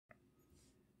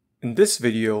In this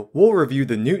video, we'll review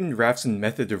the Newton-Raphson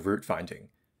method of root finding.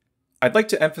 I'd like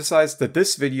to emphasize that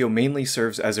this video mainly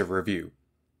serves as a review.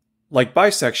 Like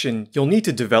bisection, you'll need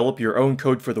to develop your own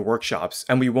code for the workshops,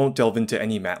 and we won't delve into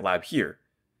any MATLAB here.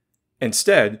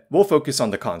 Instead, we'll focus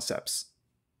on the concepts.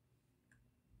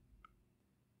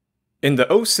 In the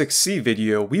 06C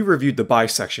video, we reviewed the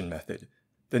bisection method.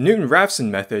 The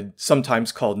Newton-Raphson method,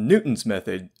 sometimes called Newton's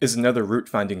method, is another root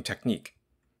finding technique.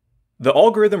 The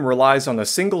algorithm relies on a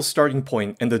single starting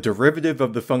point and the derivative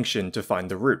of the function to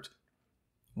find the root.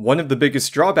 One of the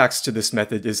biggest drawbacks to this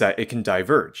method is that it can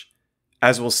diverge.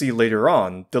 As we'll see later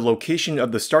on, the location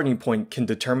of the starting point can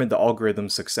determine the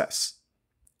algorithm's success.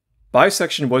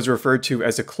 Bisection was referred to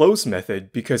as a closed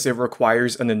method because it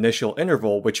requires an initial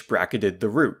interval which bracketed the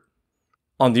root.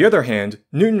 On the other hand,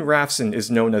 Newton-Raphson is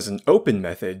known as an open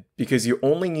method because you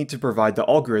only need to provide the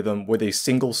algorithm with a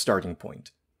single starting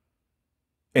point.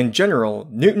 In general,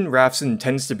 Newton-Raphson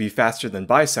tends to be faster than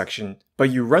bisection,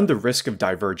 but you run the risk of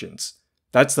divergence.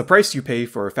 That's the price you pay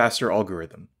for a faster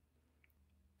algorithm.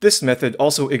 This method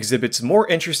also exhibits more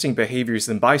interesting behaviors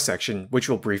than bisection, which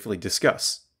we'll briefly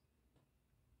discuss.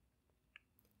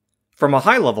 From a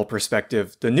high-level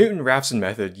perspective, the Newton-Raphson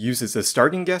method uses the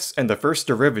starting guess and the first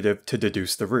derivative to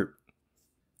deduce the root.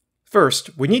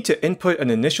 First, we need to input an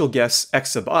initial guess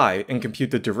x sub I and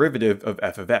compute the derivative of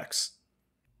f of x.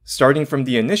 Starting from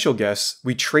the initial guess,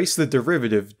 we trace the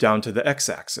derivative down to the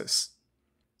x-axis.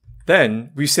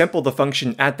 Then, we sample the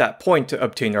function at that point to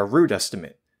obtain our root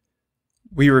estimate.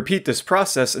 We repeat this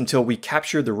process until we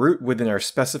capture the root within our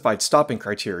specified stopping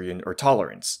criterion or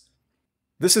tolerance.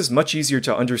 This is much easier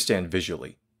to understand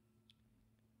visually.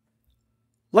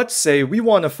 Let's say we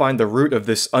want to find the root of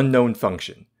this unknown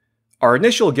function. Our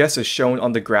initial guess is shown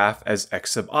on the graph as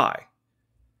x sub I.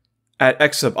 At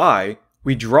x sub I,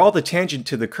 we draw the tangent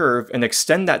to the curve and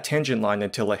extend that tangent line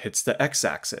until it hits the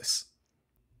x-axis.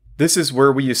 This is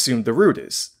where we assume the root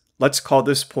is. Let's call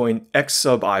this point x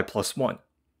sub I plus 1.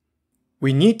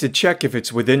 We need to check if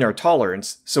it's within our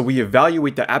tolerance, so we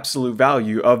evaluate the absolute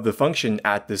value of the function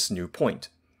at this new point.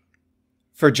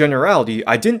 For generality,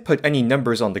 I didn't put any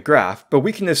numbers on the graph, but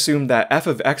we can assume that f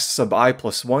of x sub I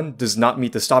plus 1 does not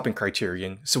meet the stopping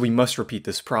criterion, so we must repeat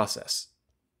this process.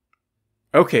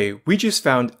 Okay, we just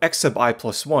found x sub I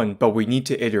plus 1, but we need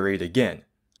to iterate again.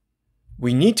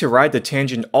 We need to ride the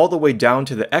tangent all the way down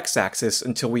to the x-axis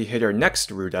until we hit our next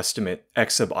root estimate,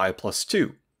 x sub I plus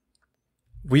 2.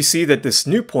 We see that this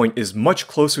new point is much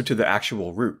closer to the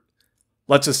actual root.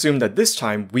 Let's assume that this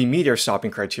time we meet our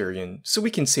stopping criterion, so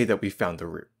we can say that we found the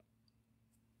root.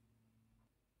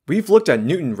 We've looked at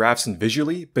Newton-Raphson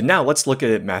visually, but now let's look at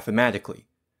it mathematically.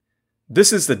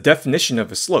 This is the definition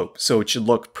of a slope, so it should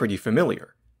look pretty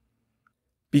familiar.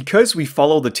 Because we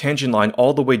follow the tangent line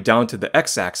all the way down to the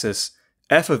x-axis,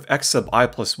 f of x sub I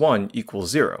plus 1 equals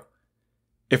 0.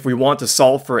 If we want to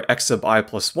solve for x sub I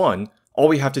plus 1, all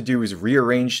we have to do is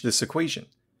rearrange this equation.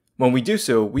 When we do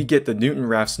so, we get the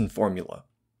Newton-Raphson formula.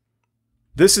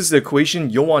 This is the equation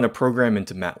you'll want to program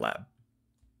into MATLAB.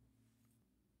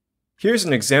 Here's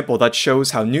an example that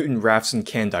shows how Newton-Raphson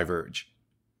can diverge.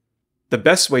 The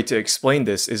best way to explain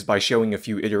this is by showing a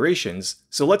few iterations,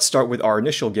 so let's start with our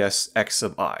initial guess x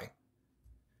sub I.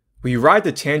 We ride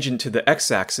the tangent to the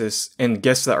x-axis and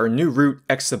guess that our new root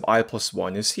x sub I plus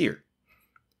 1 is here.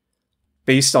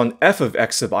 Based on f of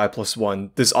x sub I plus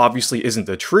 1, this obviously isn't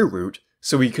the true root,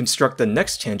 so we construct the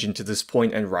next tangent to this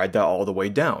point and ride that all the way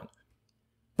down.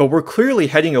 But we're clearly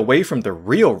heading away from the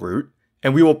real root,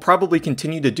 and we will probably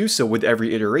continue to do so with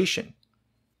every iteration.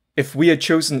 If we had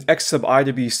chosen x sub I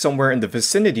to be somewhere in the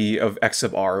vicinity of x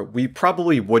sub R, we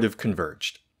probably would have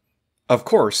converged. Of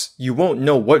course, you won't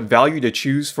know what value to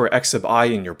choose for x sub I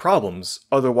in your problems,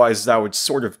 otherwise that would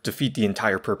sort of defeat the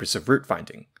entire purpose of root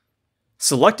finding.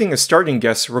 Selecting a starting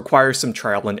guess requires some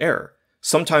trial and error.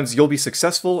 Sometimes you'll be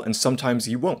successful and sometimes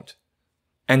you won't.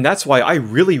 And that's why I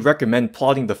really recommend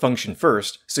plotting the function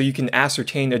first, so you can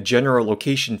ascertain a general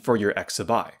location for your x sub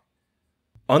I.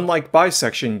 Unlike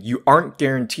bisection, you aren't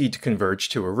guaranteed to converge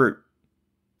to a root.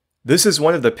 This is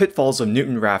one of the pitfalls of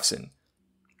Newton-Raphson.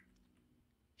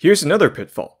 Here's another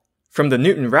pitfall. From the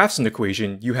Newton-Raphson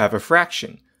equation, you have a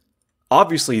fraction.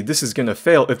 Obviously, this is going to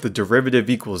fail if the derivative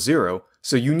equals 0,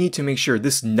 so you need to make sure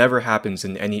this never happens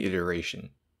in any iteration.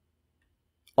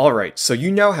 Alright, so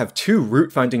you now have two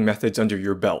root finding methods under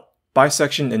your belt,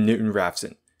 bisection and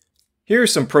Newton-Raphson. Here are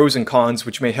some pros and cons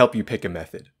which may help you pick a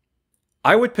method.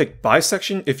 I would pick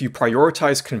bisection if you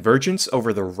prioritize convergence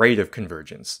over the rate of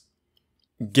convergence.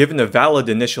 Given a valid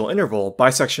initial interval,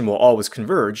 bisection will always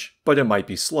converge, but it might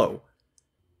be slow.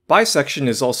 Bisection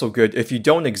is also good if you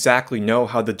don't exactly know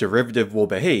how the derivative will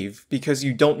behave, because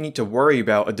you don't need to worry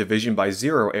about a division by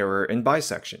zero error in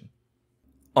bisection.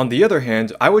 On the other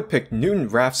hand, I would pick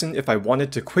Newton-Raphson if I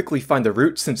wanted to quickly find the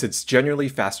root, since it's generally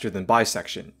faster than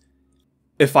bisection.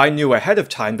 If I knew ahead of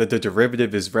time that the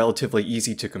derivative is relatively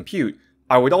easy to compute,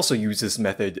 I would also use this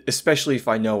method, especially if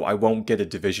I know I won't get a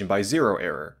division by zero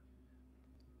error.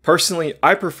 Personally,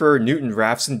 I prefer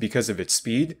Newton-Raphson because of its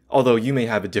speed, although you may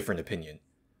have a different opinion.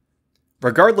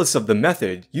 Regardless of the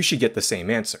method, you should get the same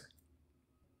answer.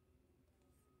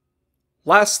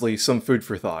 Lastly, some food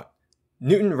for thought.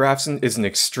 Newton-Raphson is an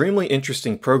extremely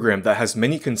interesting program that has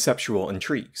many conceptual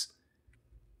intrigues.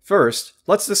 First,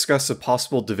 let's discuss a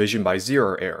possible division by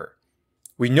zero error.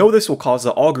 We know this will cause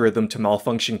the algorithm to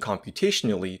malfunction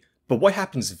computationally, but what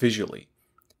happens visually?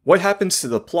 What happens to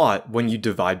the plot when you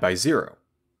divide by zero?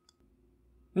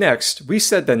 Next, we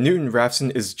said that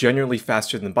Newton-Raphson is generally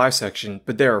faster than bisection,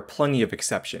 but there are plenty of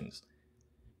exceptions.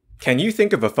 Can you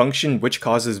think of a function which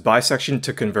causes bisection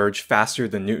to converge faster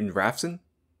than Newton-Raphson?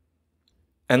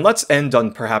 And let's end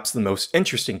on perhaps the most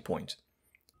interesting point.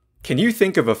 Can you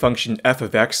think of a function f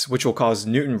of x which will cause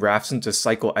Newton-Raphson to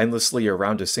cycle endlessly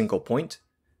around a single point?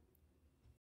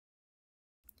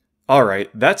 Alright,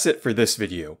 that's it for this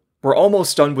video. We're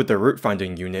almost done with the root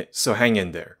finding unit, so hang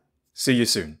in there. See you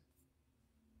soon.